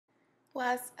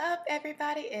What's up,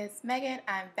 everybody? It's Megan.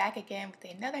 I'm back again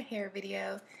with another hair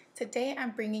video. Today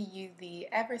I'm bringing you the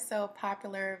ever so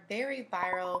popular, very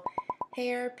viral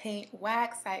hair paint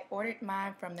wax. I ordered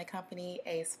mine from the company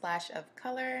A Splash of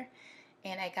Color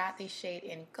and I got the shade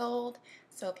in gold.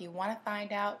 So if you want to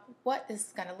find out what this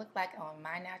is going to look like on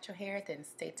my natural hair, then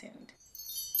stay tuned.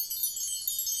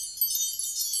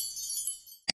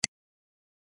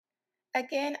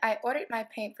 Again, I ordered my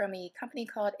paint from a company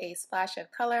called A Splash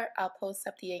of Color. I'll post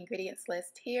up the ingredients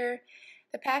list here.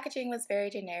 The packaging was very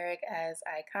generic as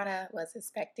I kind of was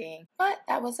expecting, but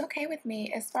that was okay with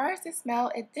me. As far as the smell,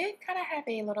 it did kind of have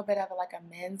a little bit of like a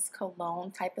men's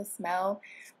cologne type of smell,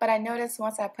 but I noticed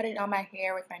once I put it on my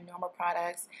hair with my normal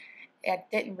products, I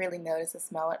didn't really notice the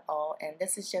smell at all, and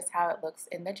this is just how it looks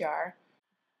in the jar.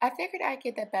 I figured I'd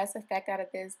get the best effect out of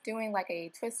this doing like a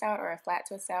twist out or a flat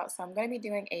twist out, so I'm going to be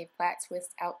doing a flat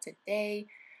twist out today.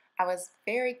 I was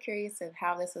very curious of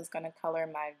how this was going to color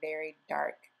my very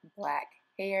dark black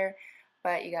hair,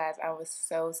 but you guys, I was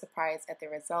so surprised at the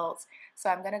results. So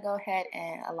I'm going to go ahead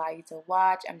and allow you to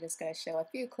watch. I'm just going to show a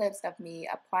few clips of me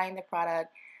applying the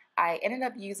product. I ended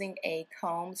up using a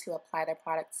comb to apply the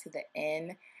product to the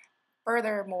end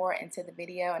furthermore into the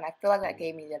video, and I feel like that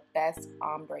gave me the best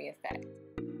ombre effect.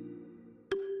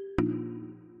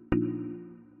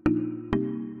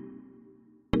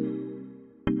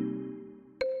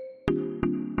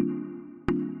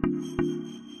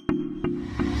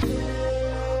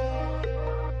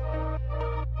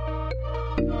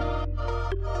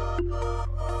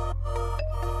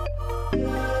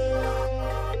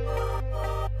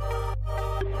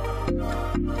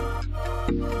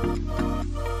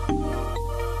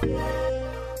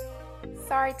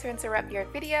 Sorry to interrupt your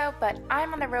video, but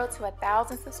I'm on the road to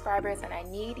 1,000 subscribers and I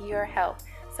need your help.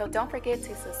 So don't forget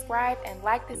to subscribe and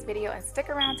like this video and stick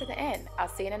around to the end. I'll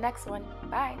see you in the next one.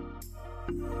 Bye.